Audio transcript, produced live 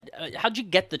how'd you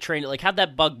get the training? Like, how'd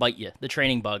that bug bite you? The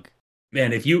training bug?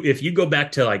 Man, if you go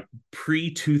back to like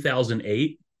pre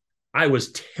 2008, I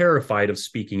was terrified of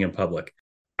speaking in public.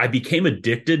 I became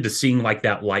addicted to seeing like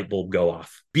that light bulb go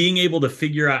off. Being able to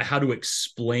figure out how to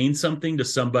explain something to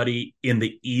somebody in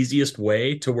the easiest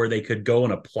way to where they could go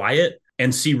and apply it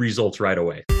and see results right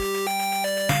away.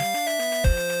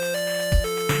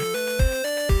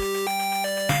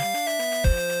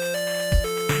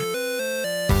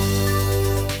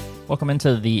 Welcome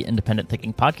into the Independent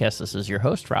Thinking Podcast. This is your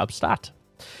host, Rob Stott.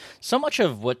 So much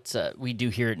of what we do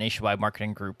here at Nationwide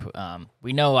Marketing Group,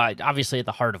 we know obviously at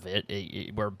the heart of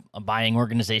it, we're a buying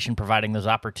organization providing those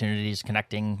opportunities,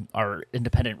 connecting our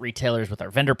independent retailers with our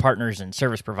vendor partners and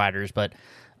service providers. But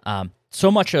so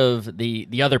much of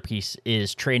the other piece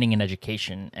is training and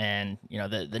education, and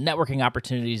the networking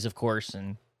opportunities, of course,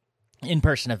 and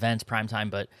in-person events, PrimeTime,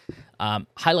 but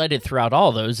highlighted throughout all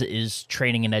of those is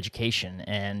training and education.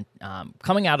 And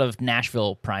coming out of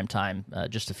Nashville PrimeTime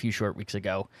just a few short weeks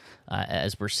ago,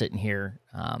 as we're sitting here,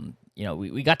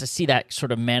 we got to see that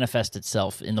sort of manifest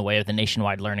itself in the way of the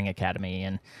Nationwide Learning Academy.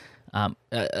 And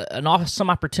an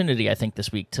awesome opportunity, I think,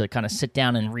 this week to kind of sit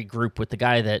down and regroup with the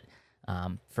guy that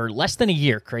for less than a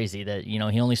year, crazy that, he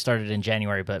only started in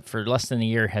January, but for less than a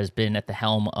year has been at the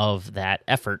helm of that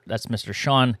effort. That's Mr.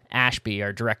 Shawn Ashby,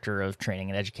 our Director of Training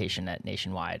and Education at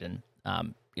Nationwide.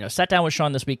 And, sat down with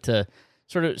Shawn this week to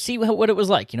sort of see what it was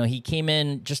like. He came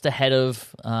in just ahead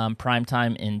of prime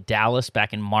time in Dallas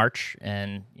back in March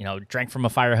and, drank from a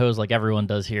fire hose like everyone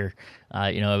does here,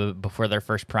 before their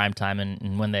first prime time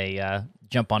and when they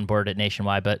jump on board at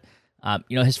Nationwide. But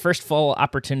his first full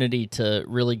opportunity to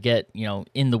really get,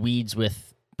 in the weeds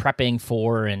with prepping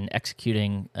for and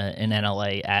executing an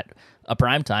NLA at a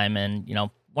prime time, and,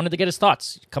 wanted to get his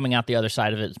thoughts coming out the other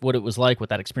side of it, what it was like, what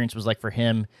that experience was like for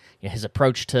him, his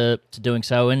approach to doing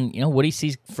so, and, what he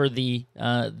sees for the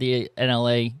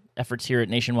NLA efforts here at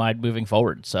Nationwide moving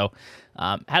forward. So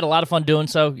had a lot of fun doing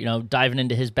so, diving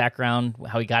into his background,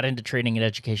 how he got into training and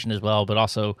education as well, but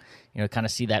also, kind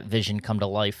of see that vision come to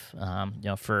life,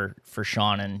 for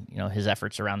Shawn and, his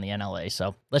efforts around the NLA.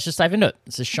 So let's just dive into it.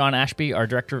 This is Shawn Ashby, our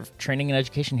Director of Training and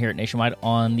Education here at Nationwide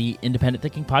on the Independent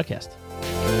Thinking Podcast.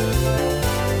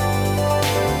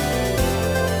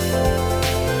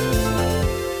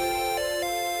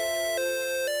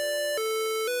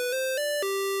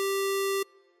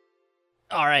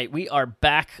 All right, we are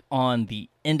back on the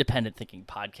Independent Thinking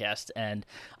Podcast, and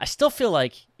I still feel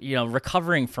like,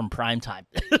 recovering from prime time.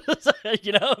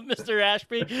 Mr.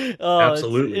 Ashby? Oh,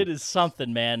 Absolutely. it is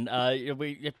something, man.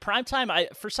 Prime time,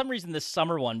 for some reason, this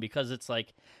summer one, because it's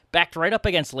like backed right up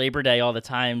against Labor Day all the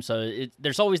time, so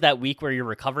there's always that week where you're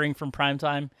recovering from prime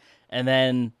time. And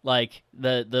then, like,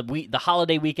 the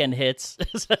holiday weekend hits,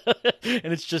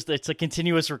 and it's a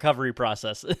continuous recovery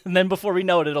process. And then before we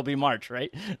know it, it'll be March,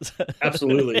 right?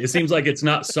 Absolutely. It seems like it's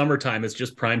not summertime, it's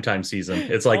just primetime season.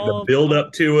 It's like the build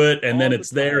up to it, and then it's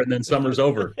there, and then summer's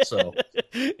over. So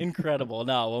incredible.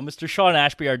 No, well, Mr. Shawn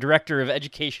Ashby, our Director of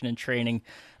Education and Training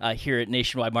here at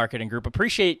Nationwide Marketing Group,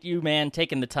 appreciate you, man,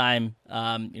 taking the time,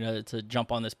 to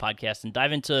jump on this podcast and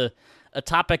dive into a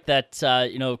topic that,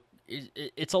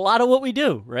 it's a lot of what we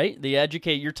do, right?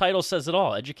 Your title says it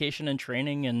all, education and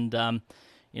training. And, a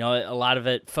lot of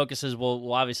it focuses,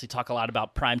 we'll obviously talk a lot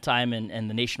about PrimeTime and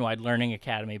the Nationwide Learning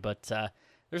Academy, but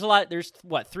there's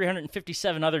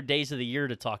 357 other days of the year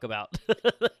to talk about.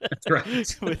 that's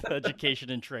right. With education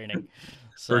and training.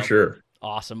 So, for sure.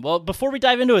 Awesome. Well, before we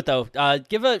dive into it, though,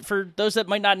 for those that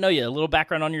might not know you, a little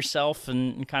background on yourself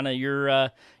and kind of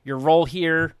your role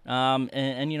here,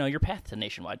 and your path to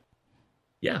Nationwide.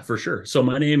 Yeah, for sure. So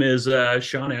my name is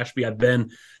Shawn Ashby. I've been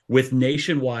with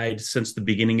Nationwide since the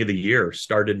beginning of the year,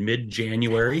 started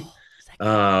mid-January.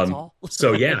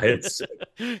 So yeah, it's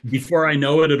before I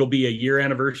know it, it'll be a year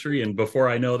anniversary. And before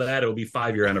I know that, it'll be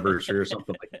 5-year anniversary or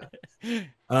something like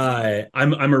that.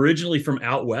 I'm originally from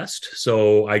out west.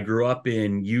 So I grew up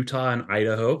in Utah and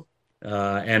Idaho.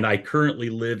 And I currently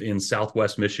live in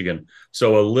Southwest Michigan.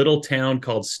 So a little town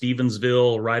called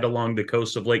Stevensville, right along the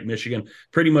coast of Lake Michigan,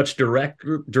 pretty much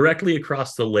directly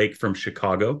across the lake from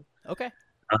Chicago. Okay.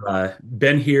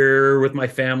 Been here with my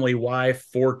family, wife,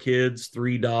 4 kids,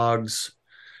 3 dogs,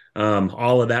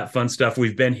 all of that fun stuff.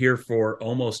 We've been here for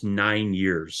almost 9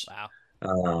 years.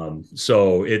 Wow.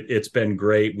 So it's been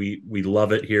great. We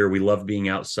love it here. We love being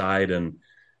outside, and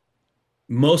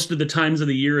most of the times of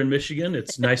the year in Michigan,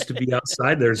 it's nice to be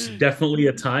outside. There's definitely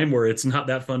a time where it's not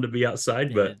that fun to be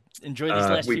outside, but enjoy these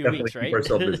last few weeks, right?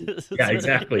 Yeah,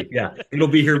 exactly. Yeah. It'll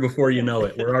be here before you know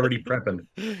it. We're already prepping.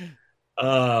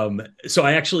 So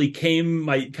I actually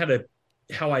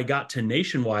how I got to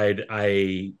Nationwide,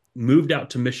 I moved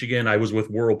out to Michigan. I was with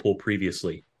Whirlpool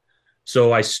previously.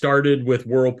 So I started with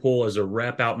Whirlpool as a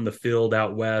rep out in the field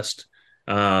out west,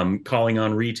 calling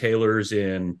on retailers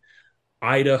in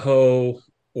Idaho,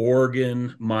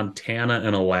 Oregon, Montana,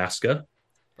 and Alaska.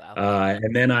 Wow.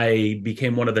 And then I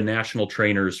became one of the national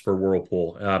trainers for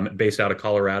Whirlpool, based out of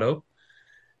Colorado,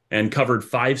 and covered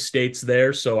 5 states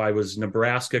there. So I was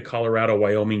Nebraska, Colorado,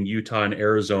 Wyoming, Utah, and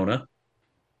Arizona.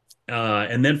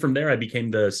 And then from there, I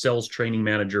became the sales training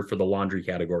manager for the laundry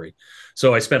category.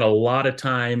 So I spent a lot of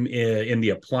time in the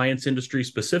appliance industry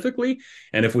specifically.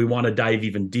 And if we want to dive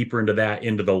even deeper into that,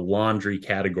 into the laundry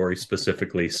category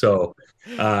specifically. So,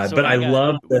 but I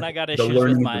love the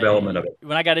learning and development of it.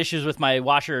 When I got issues with my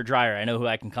washer or dryer, I know who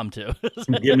I can come to.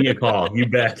 Give me a call. You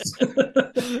bet.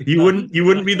 You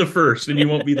wouldn't be the first and you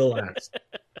won't be the last.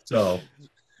 So,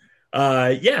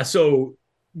 so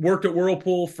worked at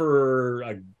Whirlpool for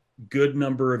a good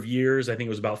number of years. I think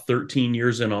it was about 13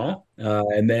 years in all.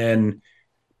 And then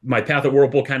my path at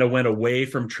Whirlpool kind of went away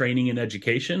from training and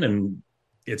education. And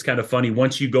it's kind of funny.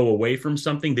 Once you go away from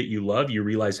something that you love, you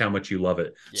realize how much you love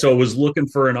it. Yeah. So I was looking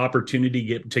for an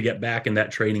opportunity to get back in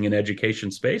that training and education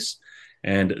space,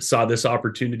 and saw this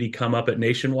opportunity come up at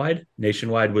Nationwide.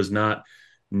 Nationwide was not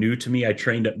new to me. I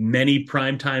trained at many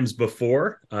PrimeTimes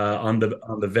before on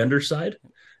the vendor side.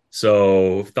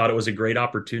 So thought it was a great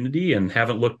opportunity and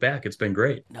haven't looked back. It's been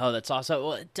great. No, that's awesome.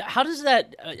 Well,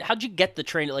 how'd you get the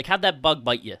training? Like, how'd that bug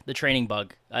bite you, the training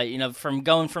bug? From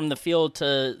going from the field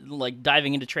to like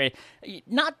diving into training,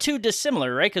 not too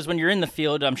dissimilar, right? Because when you're in the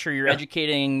field, I'm sure you're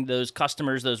educating those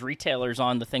customers, those retailers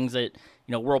on the things that,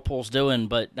 Whirlpool's doing,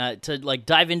 but to like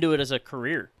dive into it as a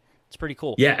career, it's pretty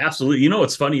cool. Yeah, absolutely.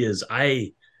 What's funny is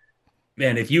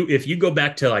if you go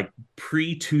back to like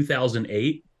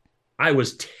pre-2008, I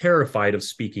was terrified of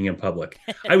speaking in public.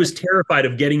 I was terrified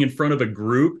of getting in front of a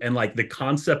group, and like the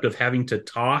concept of having to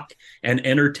talk and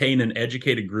entertain and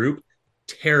educate a group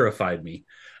terrified me.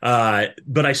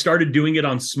 But I started doing it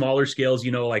on smaller scales,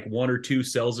 like 1 or 2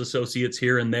 sales associates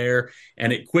here and there.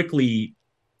 And it quickly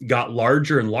got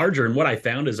larger and larger. And what I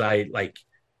found is I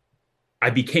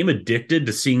became addicted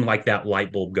to seeing like that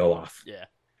light bulb go off. Yeah.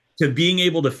 To being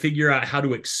able to figure out how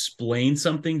to explain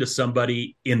something to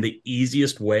somebody in the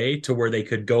easiest way to where they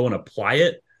could go and apply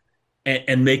it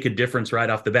and make a difference right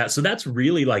off the bat. So that's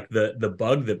really like the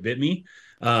bug that bit me.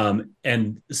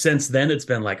 And since then it's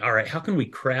been like, all right, how can we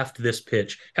craft this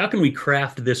pitch? How can we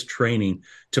craft this training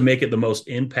to make it the most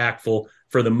impactful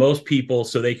for the most people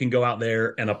so they can go out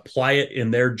there and apply it in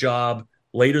their job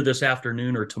later this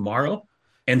afternoon or tomorrow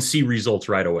and see results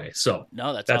right away. So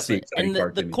no, that's the awesome. exciting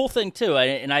part. And the cool thing too,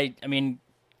 I mean,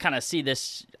 kind of see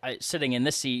this sitting in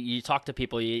this seat. You talk to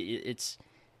people. It's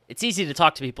easy to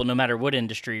talk to people no matter what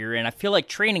industry you're in. I feel like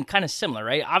training kind of similar,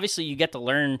 right? Obviously, you get to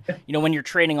learn. When you're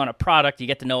training on a product, you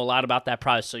get to know a lot about that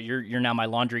product. So you're now my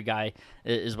laundry guy,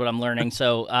 is what I'm learning.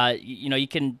 So you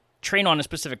can train on a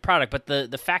specific product, but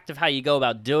the fact of how you go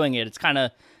about doing it, it's kind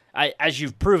of, as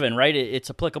you've proven, right? It's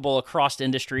applicable across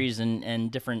industries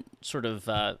and different sort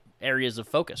of areas of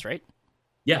focus, right?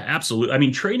 Yeah, absolutely. I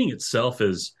mean, training itself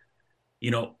is,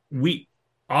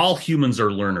 all humans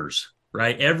are learners,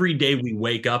 right? Every day we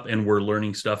wake up and we're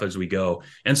learning stuff as we go.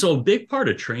 And so a big part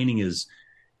of training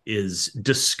is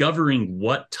discovering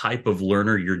what type of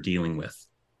learner you're dealing with.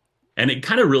 And it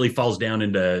kind of really falls down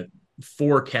into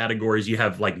 4 categories. You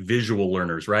have like visual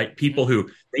learners, right? People who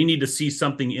they need to see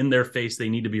something in their face. They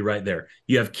need to be right there.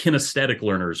 You have kinesthetic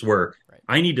learners where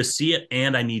I need to see it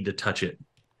and I need to touch it.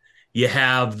 You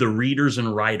have the readers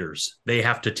and writers. They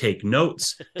have to take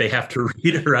notes. They have to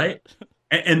read it, right?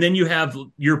 And then you have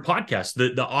your podcast,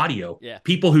 the audio,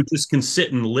 people who just can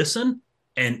sit and listen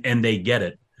and they get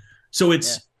it. So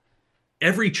it's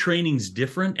every training's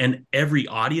different and every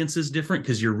audience is different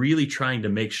because you're really trying to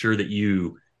make sure that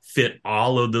you fit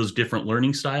all of those different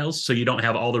learning styles. So you don't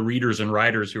have all the readers and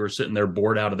writers who are sitting there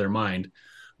bored out of their mind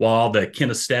while all the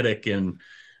kinesthetic and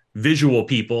visual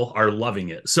people are loving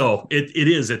it. So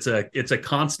it's a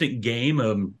constant game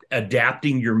of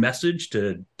adapting your message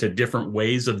to different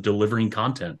ways of delivering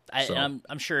content. I'm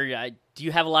sure. Do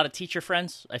you have a lot of teacher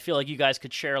friends? I feel like you guys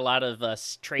could share a lot of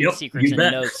trade secrets and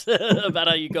notes about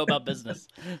how you go about business.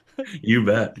 You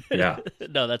bet. Yeah.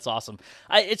 No, that's awesome.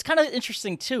 It's kind of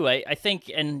interesting too. I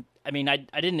think, and I mean, I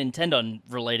didn't intend on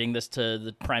relating this to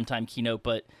the primetime keynote,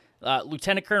 but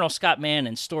Lieutenant Colonel Scott Mann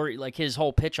and his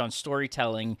whole pitch on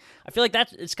storytelling. I feel like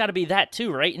it's got to be that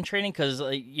too, right? In training, because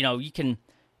you can.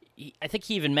 I think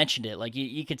he even mentioned it. Like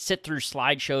you could sit through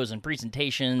slideshows and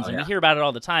presentations, and we hear about it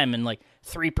all the time, and like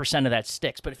 3% of that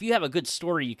sticks. But if you have a good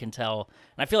story, you can tell.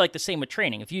 And I feel like the same with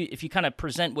training. If you kind of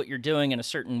present what you're doing in a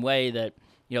certain way that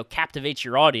captivates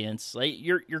your audience. Like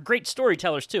you're great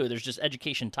storytellers too. There's just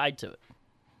education tied to it.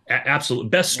 Absolutely.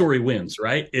 Best story wins,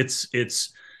 right?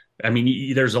 I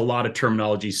mean, there's a lot of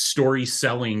terminology, story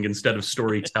selling instead of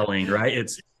storytelling, right?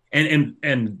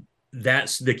 And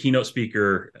that's the keynote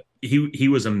speaker. He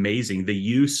was amazing. The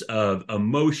use of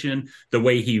emotion, the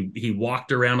way he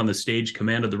walked around on the stage,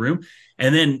 commanded the room.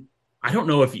 And then I don't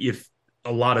know if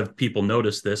a lot of people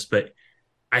noticed this, but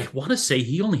I want to say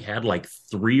he only had like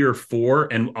 3 or 4,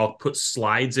 and I'll put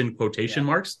slides in quotation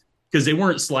marks because they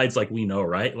weren't slides like we know,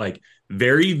 right? Like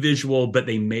very visual, but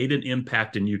they made an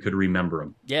impact and you could remember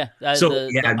them. Yeah.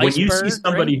 The when you see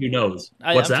somebody who knows,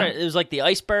 what's that? It was like the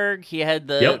iceberg. He had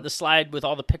the slide with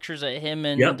all the pictures of him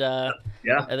and the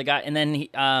guy, and then he,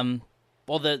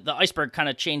 the iceberg kind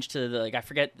of changed to I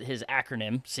forget his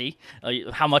acronym. See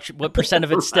what percent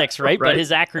of it sticks, right? But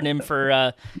his acronym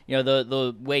for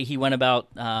the way he went about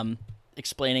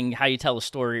explaining how you tell a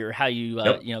story or how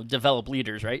you develop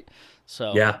leaders, right?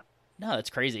 So no,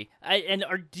 that's crazy.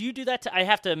 Do you do that? I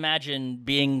have to imagine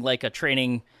being like a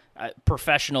training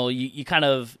professional, you kind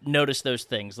of notice those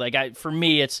things. Like for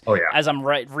me, it's as I'm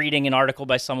reading an article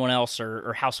by someone else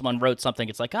or how someone wrote something,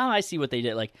 it's like, oh, I see what they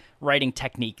did, like writing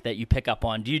technique that you pick up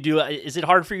on. Is it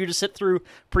hard for you to sit through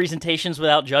presentations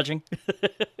without judging?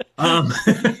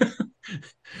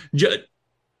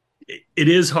 It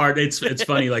is hard. It's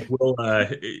funny. Like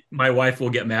my wife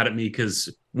will get mad at me because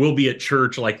we'll be at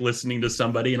church, like listening to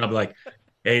somebody, and I'll be like,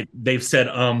 "Hey, they've said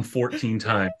 14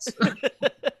 times,"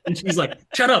 and she's like,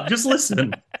 "Shut up, just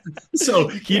listen."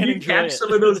 So you catch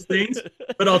some of those things,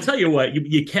 but I'll tell you what,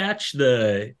 you catch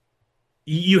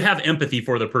you have empathy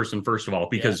for the person first of all,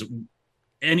 because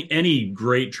any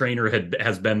great trainer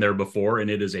has been there before, and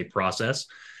it is a process.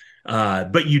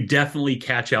 But you definitely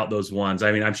catch out those ones.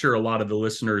 I mean, I'm sure a lot of the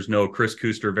listeners know Chris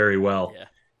Kuster very well. Yeah.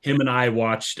 Him and I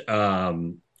watched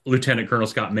Lieutenant Colonel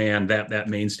Scott Mann, that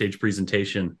main stage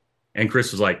presentation, and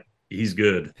Chris was like, "He's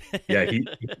good. Yeah,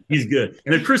 he's good."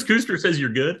 And if Chris Kuster says you're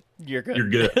good, you're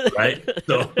good, right?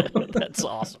 So that's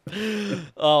awesome.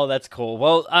 Oh, that's cool.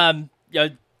 Well,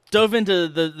 dove into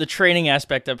the training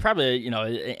aspect. I probably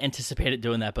anticipated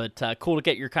doing that, but cool to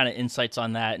get your kind of insights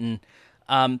on that. And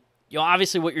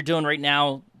obviously what you're doing right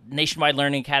now, Nationwide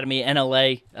Learning Academy,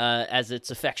 NLA, as it's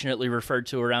affectionately referred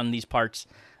to around these parts.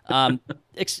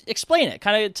 Explain it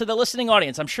kind of to the listening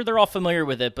audience. I'm sure they're all familiar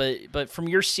with it, but from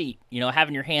your seat,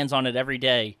 having your hands on it every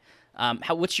day,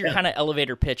 what's your kind of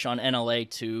elevator pitch on NLA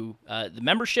to the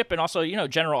membership and also,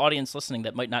 general audience listening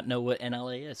that might not know what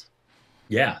NLA is?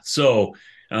 Yeah. So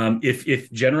if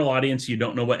general audience, you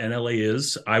don't know what NLA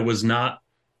is, I was not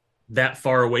that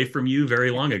far away from you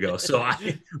very long ago. So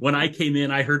when I came in,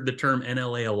 I heard the term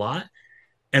NLA a lot.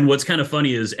 And what's kind of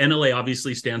funny is NLA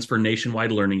obviously stands for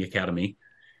Nationwide Learning Academy,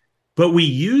 but we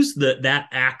use that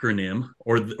acronym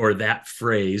or that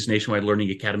phrase, Nationwide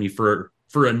Learning Academy, for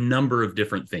a number of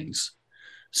different things.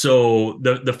 So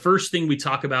the first thing we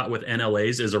talk about with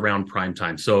NLAs is around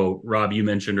PrimeTime. So Rob, you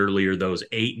mentioned earlier those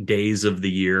 8 days of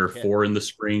the year, 4 in the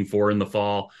spring, 4 in the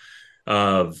fall,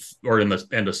 or in the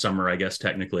end of summer, I guess,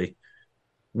 technically,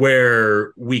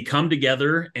 where we come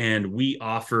together and we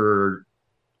offer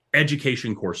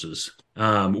education courses.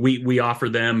 We offer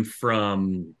them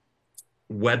from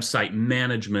website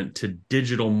management to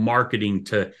digital marketing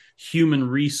to human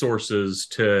resources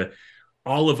to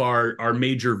all of our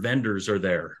major vendors are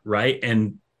there, right?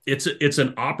 And it's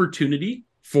an opportunity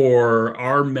for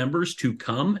our members to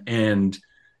come and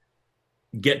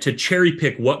get to cherry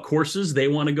pick what courses they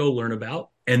want to go learn about.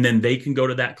 And then they can go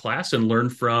to that class and learn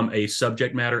from a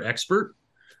subject matter expert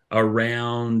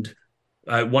around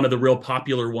one of the real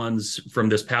popular ones from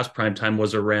this past PrimeTime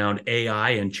was around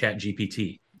AI and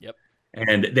ChatGPT. Yep.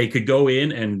 And they could go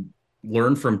in and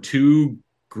learn from 2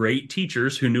 great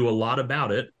teachers who knew a lot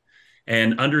about it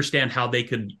and understand how they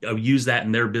could use that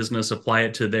in their business, apply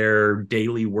it to their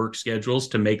daily work schedules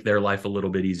to make their life a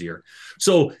little bit easier.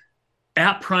 So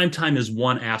at PrimeTime is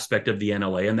one aspect of the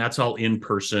NLA, and that's all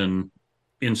in-person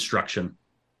instruction.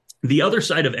 The other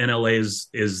side of NLA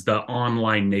is the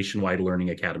online Nationwide Learning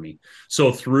Academy.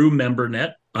 So through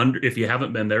MemberNet, if you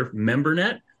haven't been there,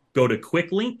 MemberNet, go to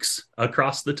quick links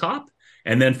across the top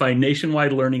and then find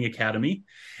Nationwide Learning Academy.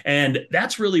 And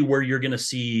that's really where you're going to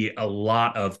see a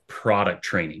lot of product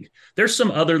training. There's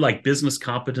some other like business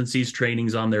competencies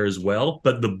trainings on there as well,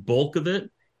 but the bulk of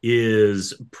it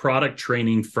is product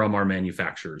training from our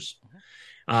manufacturers.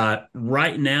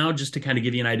 Right now, just to kind of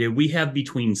give you an idea, we have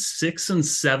between 6,000 and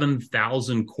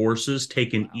 7,000 courses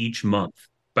taken each month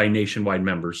by Nationwide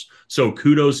members. So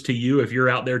kudos to you if you're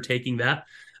out there taking that.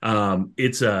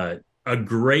 It's a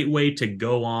great way to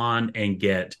go on and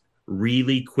get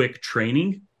really quick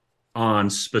training on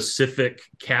specific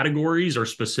categories or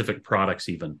specific products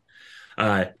even.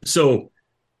 So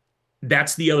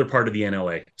that's the other part of the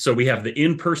NLA. So we have the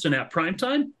in-person at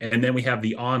PrimeTime, and then we have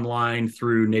the online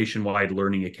through Nationwide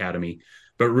Learning Academy.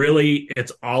 But really,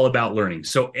 it's all about learning.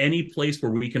 So any place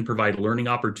where we can provide learning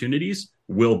opportunities,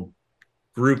 we'll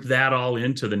group that all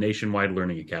into the Nationwide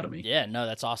Learning Academy. Yeah, no,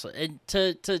 that's awesome. And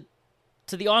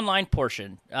to the online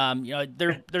portion,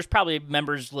 there's probably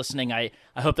members listening. I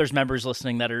hope there's members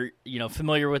listening that are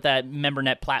familiar with that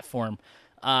MemberNet platform.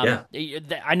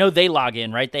 I know they log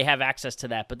in, right? They have access to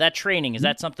that. But that training, is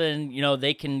that something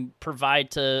they can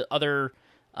provide to other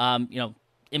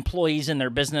employees in their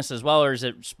business as well, or is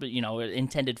it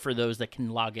intended for those that can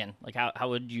log in? Like how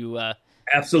would you?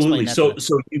 Absolutely. So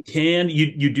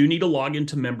you do need to log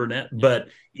into MemberNet, but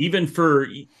even for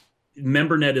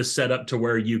MemberNet is set up to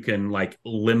where you can like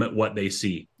limit what they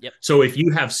see. Yep. So if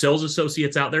you have sales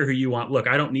associates out there who you want, look,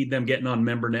 I don't need them getting on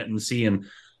MemberNet and seeing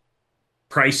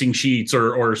pricing sheets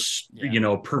or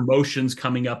promotions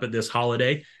coming up at this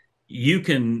holiday. You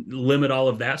can limit all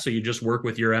of that. So you just work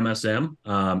with your MSM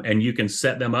and you can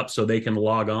set them up so they can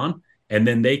log on, and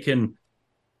then they can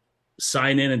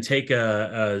sign in and take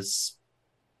a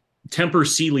Tempur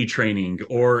Sealy training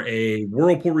or a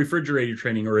Whirlpool refrigerator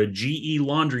training or a GE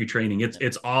laundry training.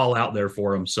 It's all out there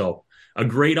for them. So a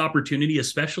great opportunity,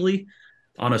 especially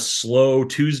on a slow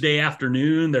Tuesday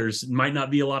afternoon. There's might not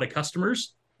be a lot of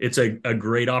customers. It's a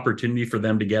great opportunity for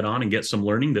them to get on and get some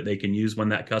learning that they can use when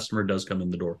that customer does come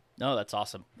in the door. No, that's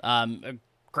awesome. A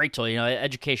great tool.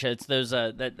 Education. It's those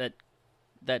that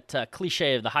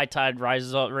cliche of the high tide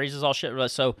raises all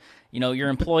shit. So your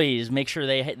employees, make sure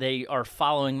they are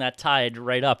following that tide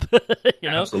right up.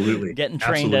 Absolutely, getting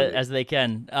trained as they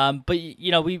can. But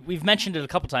we've mentioned it a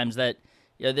couple times that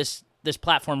this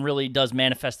platform really does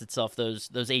manifest itself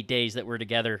those 8 days that we're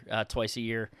together twice a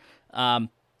year.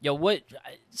 What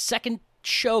second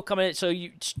show coming? So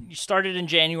you started in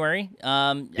January.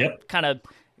 Yep. Kind of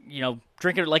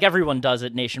drinking like everyone does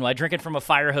at Nationwide, drinking from a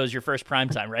fire hose your first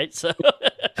PrimeTime, right? So,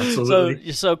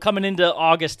 absolutely. So coming into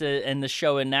August and the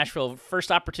show in Nashville,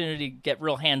 first opportunity to get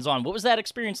real hands-on. What was that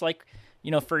experience like,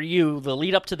 for you, the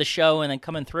lead up to the show and then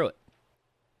coming through it?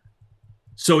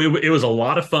 So it was a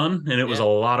lot of fun and it was a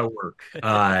lot of work.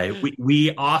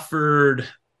 We offered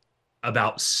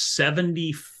about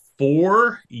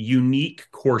 74 unique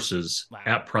courses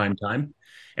at PrimeTime.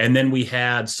 And then we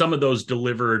had some of those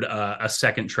delivered a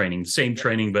second training, same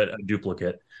training, but a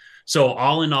duplicate. So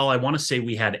all in all, I want to say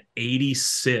we had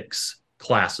 86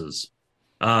 classes.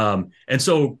 And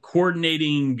so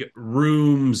coordinating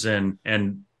rooms and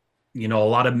a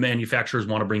lot of manufacturers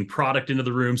want to bring product into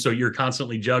the room. So you're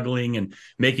constantly juggling and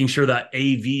making sure that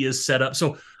AV is set up.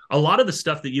 So a lot of the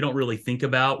stuff that you don't really think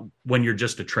about when you're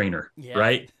just a trainer,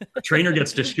 right? A trainer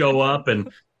gets to show up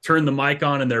and turn the mic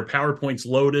on and their PowerPoint's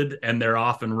loaded and they're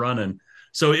off and running.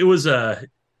 So it was the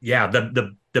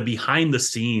behind the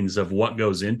scenes of what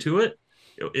goes into it.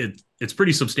 It's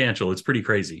pretty substantial. It's pretty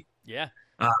crazy. Yeah.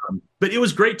 But it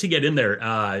was great to get in there.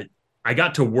 I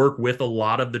got to work with a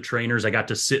lot of the trainers. I got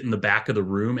to sit in the back of the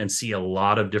room and see a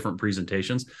lot of different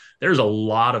presentations. There's a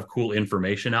lot of cool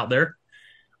information out there.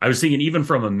 I was thinking even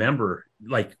from a member,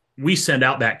 like we send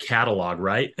out that catalog,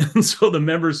 right? And so the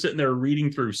members sitting there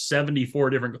reading through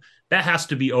 74 different, that has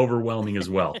to be overwhelming as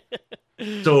well.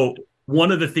 So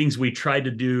one of the things we tried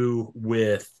to do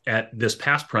at this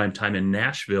past PrimeTime in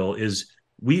Nashville is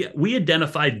we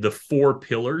identified the 4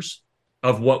 pillars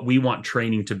of what we want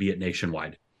training to be at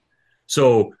Nationwide.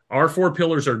 So our 4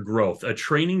 pillars are growth, a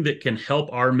training that can help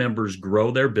our members grow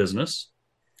their business.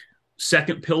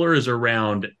 Second pillar is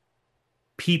around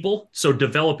people, so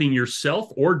developing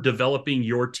yourself or developing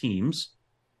your teams.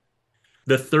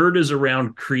 The third is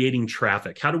around creating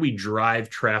traffic. How do we drive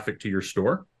traffic to your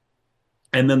store?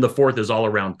 And then the fourth is all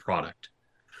around product.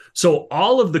 So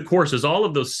all of the courses, all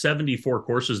of those 74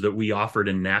 courses that we offered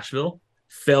in Nashville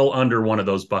fell under one of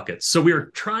those buckets. So we were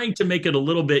trying to make it a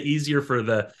little bit easier for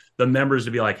the members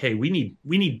to be like, hey, we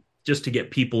need just to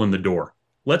get people in the door.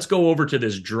 Let's go over to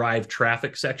this drive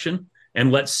traffic section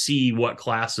and let's see what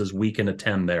classes we can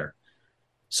attend there.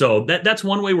 So that's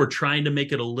one way we're trying to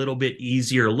make it a little bit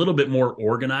easier, a little bit more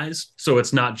organized. So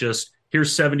it's not just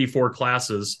here's 74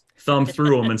 classes, thumb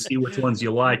through them and see which ones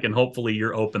you like, and hopefully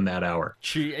you're open that hour.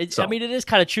 I mean, it is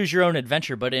kind of choose your own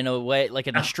adventure, but in a way, like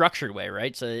in a structured way,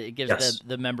 right? So it gives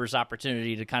the members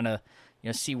opportunity to kind of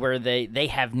see where they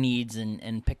have needs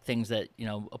and pick things that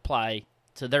apply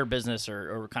to their business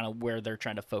or kind of where they're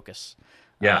trying to focus.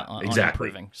 On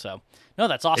improving. So, no,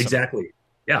 that's awesome. Exactly.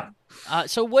 Yeah.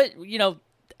 So what,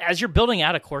 as you're building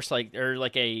out a course like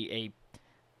a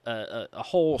a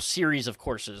whole series of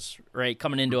courses, right,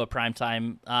 coming into a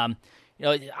PrimeTime.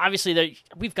 Obviously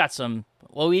we've got some.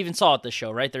 Well, we even saw at the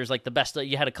show, right? There's like the best.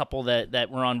 You had a couple that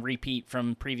were on repeat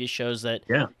from previous shows that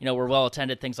were well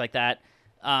attended, things like that.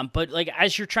 But like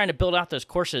as you're trying to build out those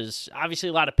courses, obviously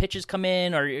a lot of pitches come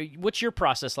in. Or what's your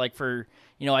process like for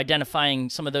identifying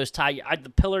some of those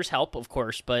the pillars help, of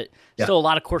course, but still a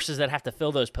lot of courses that have to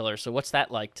fill those pillars. So what's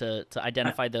that like to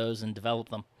identify those and develop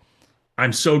them?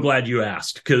 I'm so glad you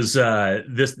asked, because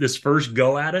this first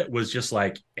go at it was just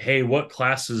like, hey, what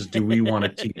classes do we want to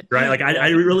teach? Right? Like I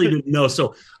really didn't know.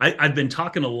 So I've been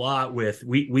talking a lot with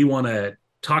we want to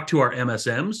talk to our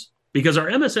MSMs, because our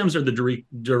MSMs are the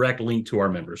direct link to our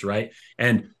members, right?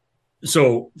 And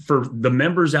so for the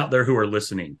members out there who are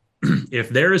listening, if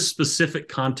there is specific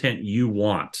content you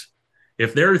want,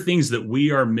 if there are things that we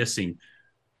are missing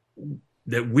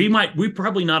that we're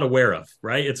probably not aware of,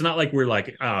 right? It's not like we're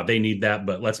like, they need that,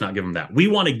 but let's not give them that. We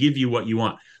want to give you what you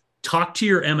want. Talk to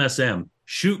your MSM,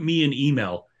 shoot me an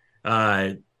email.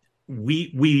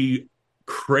 We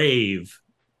crave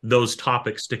those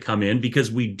topics to come in,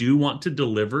 because we do want to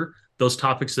deliver those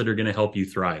topics that are going to help you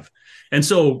thrive. And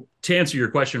so to answer your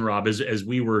question, Rob, as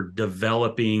we were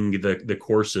developing the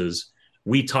courses,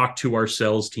 we talked to our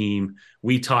sales team,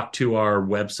 we talked to our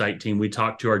website team, we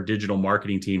talked to our digital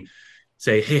marketing team,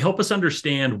 say, hey, help us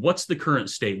understand what's the current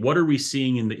state. What are we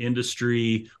seeing in the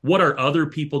industry? What are other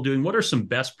people doing? What are some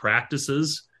best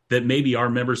practices that maybe our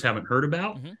members haven't heard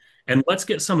about? Mm-hmm. And let's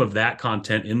get some of that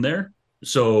content in there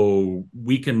so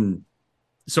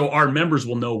our members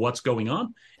will know what's going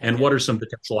on and what are some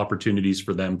potential opportunities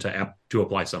for them to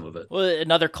apply some of it. Well,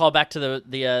 another call back to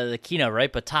the keynote,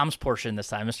 right? But Tom's portion this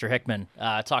time, Mr. Hickman,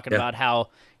 talking about how,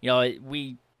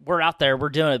 we're out there, we're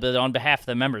doing it, but on behalf of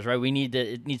the members, right?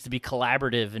 It needs to be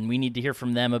collaborative, and we need to hear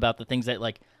from them about the things that,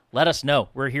 like, let us know.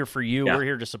 We're here for you. Yeah. We're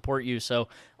here to support you. So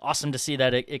awesome to see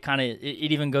that it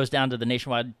even goes down to the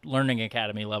Nationwide Learning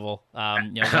Academy level.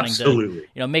 Absolutely.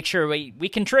 To, make sure we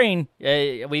can train.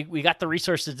 We got the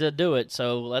resources to do it.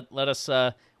 So let us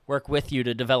work with you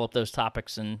to develop those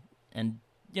topics and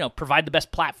provide the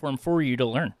best platform for you to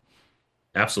learn.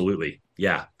 Absolutely.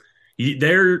 Yeah.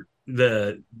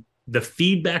 The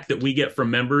feedback that we get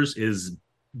from members is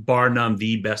bar none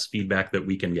the best feedback that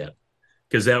we can get,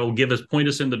 because that will point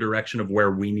us in the direction of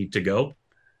where we need to go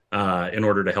in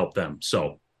order to help them.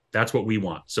 So that's what we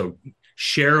want. So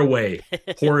share away,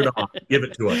 pour it on, give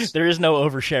it to us. There is no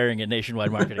oversharing in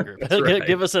Nationwide Marketing Group. Right.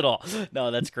 Give us it all.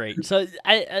 No, that's great. So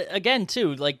again,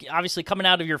 too, like obviously coming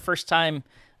out of your first time,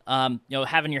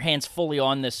 having your hands fully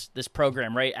on this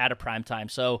program, right, at a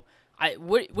PrimeTime. So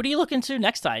what are you looking to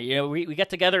next time? We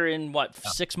get together in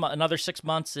another 6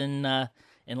 months in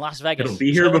Las Vegas. It'll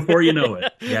be here before you know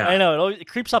it. Yeah, I know it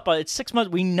creeps up. It's 6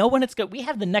 months. We know when it's good. We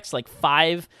have the next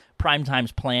 5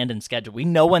 PrimeTimes planned and scheduled. We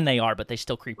know when they are, but they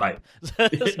still creep up.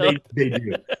 They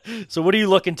do. So what are you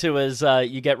looking to as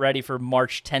you get ready for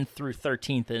March 10th through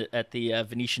 13th at the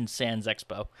Venetian Sands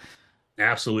Expo?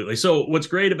 Absolutely. So what's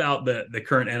great about the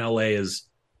current NLA is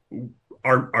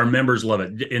our members love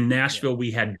it. In Nashville, we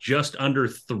had just under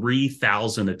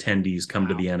 3,000 attendees come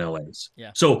to the NLAs. Yeah.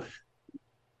 So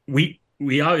we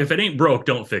if it ain't broke,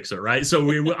 don't fix it, right? So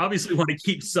we obviously want to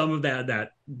keep some of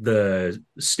the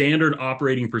standard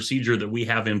operating procedure that we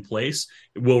have in place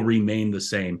will remain the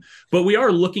same. But we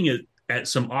are looking at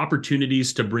some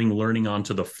opportunities to bring learning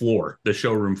onto the floor, the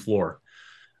showroom floor.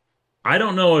 I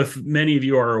don't know if many of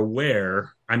you are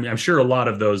aware. I'm sure a lot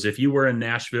of those, if you were in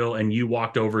Nashville and you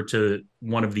walked over to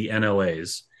one of the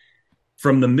NLAs,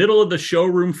 from the middle of the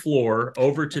showroom floor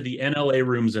over to the NLA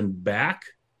rooms and back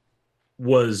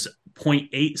was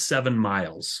 0.87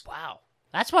 miles. Wow.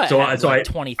 That's why I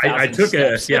 20,000 I took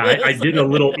steps. I did a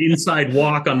little inside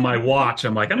walk on my watch.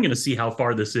 I'm like, I'm going to see how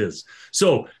far this is.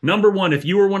 So number one, if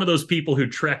you were one of those people who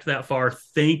trekked that far,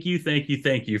 thank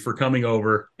you for coming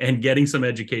over and getting some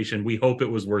education. We hope it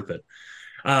was worth it.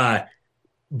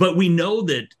 But we know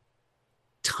that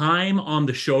time on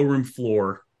the showroom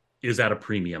floor is at a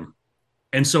premium.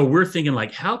 And so we're thinking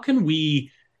how can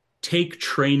we take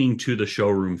training to the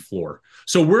showroom floor?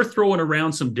 So we're throwing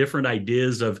around some different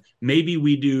ideas of maybe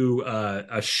we do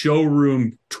a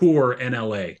showroom tour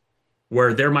NLA,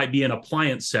 where there might be an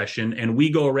appliance session and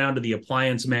we go around to the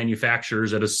appliance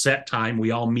manufacturers at a set time.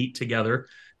 We all meet together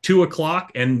 2:00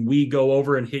 and we go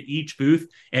over and hit each booth,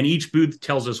 and each booth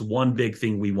tells us one big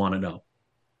thing we want to know.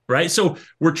 Right. So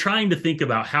we're trying to think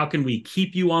about how can we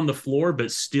keep you on the floor,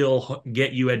 but still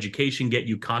get you education, get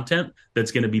you content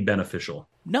that's going to be beneficial.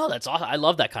 No, that's awesome. I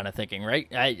love that kind of thinking, right?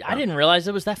 I didn't realize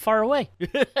it was that far away.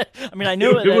 I mean, I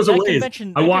knew it was a ways.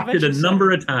 I walked it a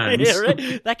number of times. Yeah,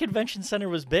 right? That convention center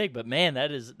was big, but man,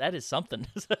 that is something.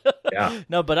 Yeah.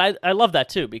 No, but I love that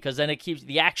too, because then it keeps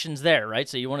the actions there, right?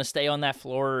 So you want to stay on that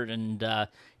floor, and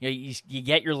you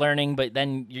get your learning, but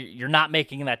then you're not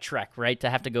making that trek, right? To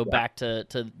have to go back to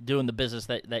doing the business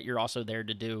that you're also there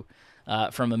to do,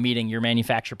 from a meeting your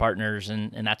manufacturer partners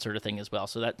and that sort of thing as well.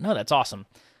 So that's awesome.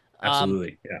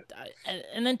 Absolutely, yeah.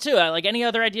 And then too, like any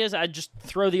other ideas, I'd just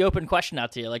throw the open question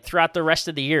out to you. Like throughout the rest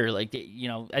of the year, like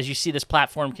as you see this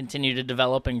platform continue to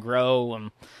develop and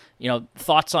grow,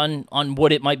 thoughts on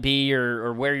what it might be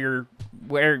or what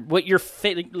your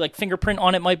fingerprint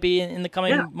on it might be in the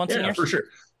coming months and years. For sure.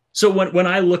 So when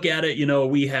I look at it,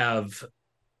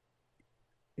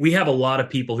 we have a lot of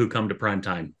people who come to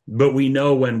PrimeTime, but we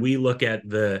know when we look at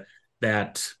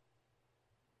that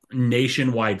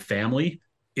nationwide family,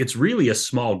 it's really a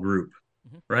small group,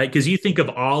 right? Because you think of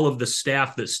all of the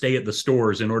staff that stay at the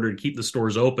stores in order to keep the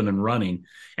stores open and running,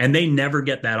 and they never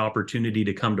get that opportunity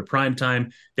to come to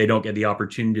PrimeTime. They don't get the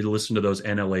opportunity to listen to those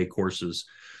NLA courses.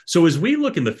 So as we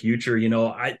look in the future,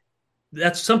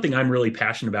 that's something I'm really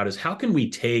passionate about, is how can we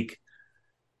take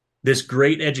this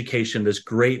great education, this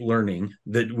great learning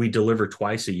that we deliver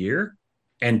twice a year,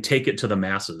 and take it to the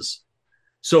masses.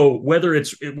 So whether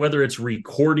it's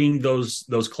recording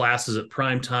those classes at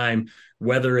PrimeTime,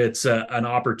 whether it's an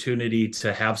opportunity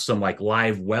to have some like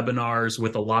live webinars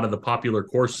with a lot of the popular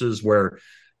courses where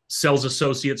sales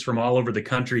associates from all over the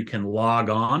country can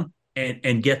log on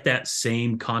and get that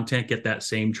same content, get that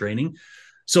same training.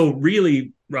 So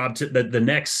really, Rob, the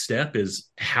next step is,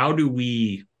 how do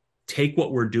we take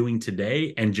what we're doing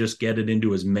today and just get it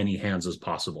into as many hands as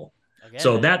possible?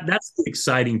 So that's the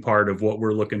exciting part of what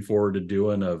we're looking forward to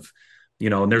doing,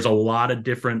 and there's a lot of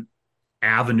different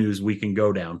avenues we can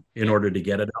go down in order to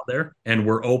get it out there. And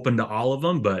we're open to all of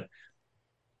them, but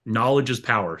knowledge is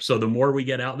power. So the more we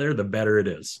get out there, the better it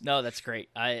is. No, that's great.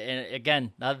 And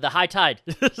again, the high tide,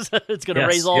 it's going to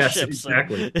raise all ships.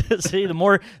 Exactly. So, see, the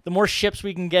more ships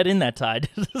we can get in that tide,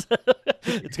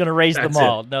 it's going to raise them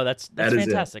all. No, that's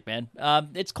fantastic, man.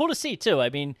 It's cool to see too. I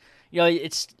mean,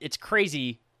 it's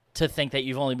crazy to think that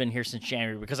you've only been here since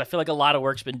January, because I feel like a lot of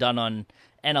work's been done on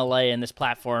NLA and this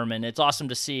platform, and it's awesome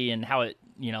to see and how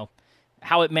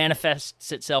it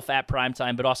manifests itself at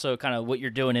PrimeTime, but also kind of what you're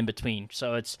doing in between.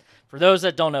 So it's, for those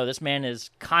that don't know, this man is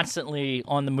constantly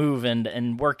on the move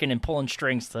and working and pulling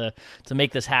strings to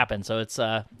make this happen. So it's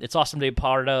awesome to be a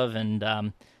part of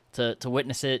and to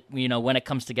witness it, when it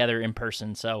comes together in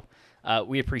person. So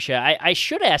we appreciate it. I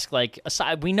should ask,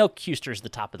 aside, we know Custer's the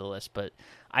top of the list, but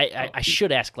I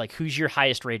should ask, who's your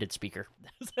highest rated speaker?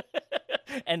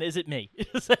 And is it me?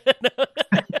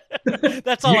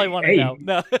 That's all I want to know.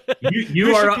 No.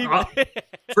 You are,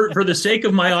 for the sake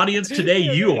of my audience today,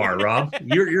 you are, Rob.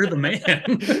 You're the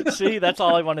man. See, that's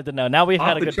all I wanted to know. Now we've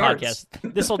had a good podcast.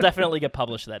 This will definitely get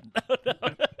published then.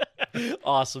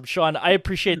 Awesome. Shawn, I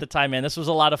appreciate the time, man. This was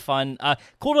a lot of fun.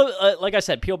 Cool to, like I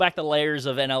said, peel back the layers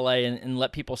of NLA and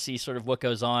let people see sort of what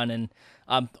goes on and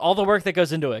all the work that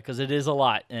goes into it, because it is a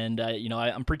lot. And,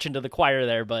 I'm preaching to the choir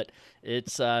there, but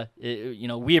it's,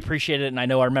 we appreciate it, and I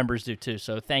know our members do too.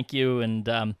 So thank you,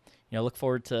 and, look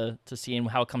forward to seeing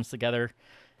how it comes together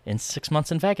in 6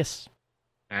 months in Vegas.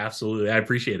 Absolutely. I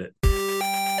appreciate it.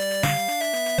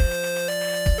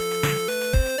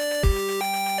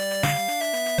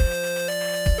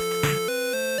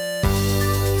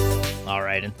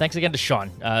 And thanks again to Shawn.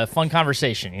 Fun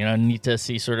conversation. Neat to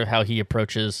see sort of how he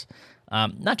approaches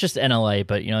not just NLA,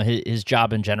 but his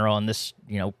job in general and this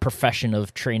profession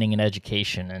of training and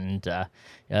education. And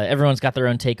everyone's got their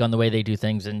own take on the way they do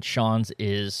things, and Shawn's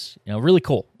is really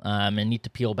cool. And neat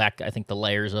to peel back, I think, the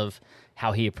layers of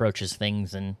how he approaches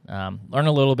things and learn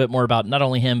a little bit more about not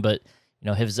only him, but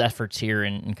his efforts here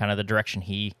and kind of the direction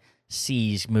he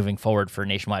sees moving forward for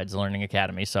Nationwide's Learning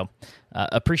Academy. So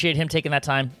appreciate him taking that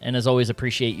time, and as always,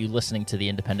 appreciate you listening to the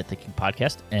Independent Thinking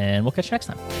Podcast, and we'll catch you next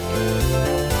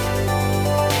time.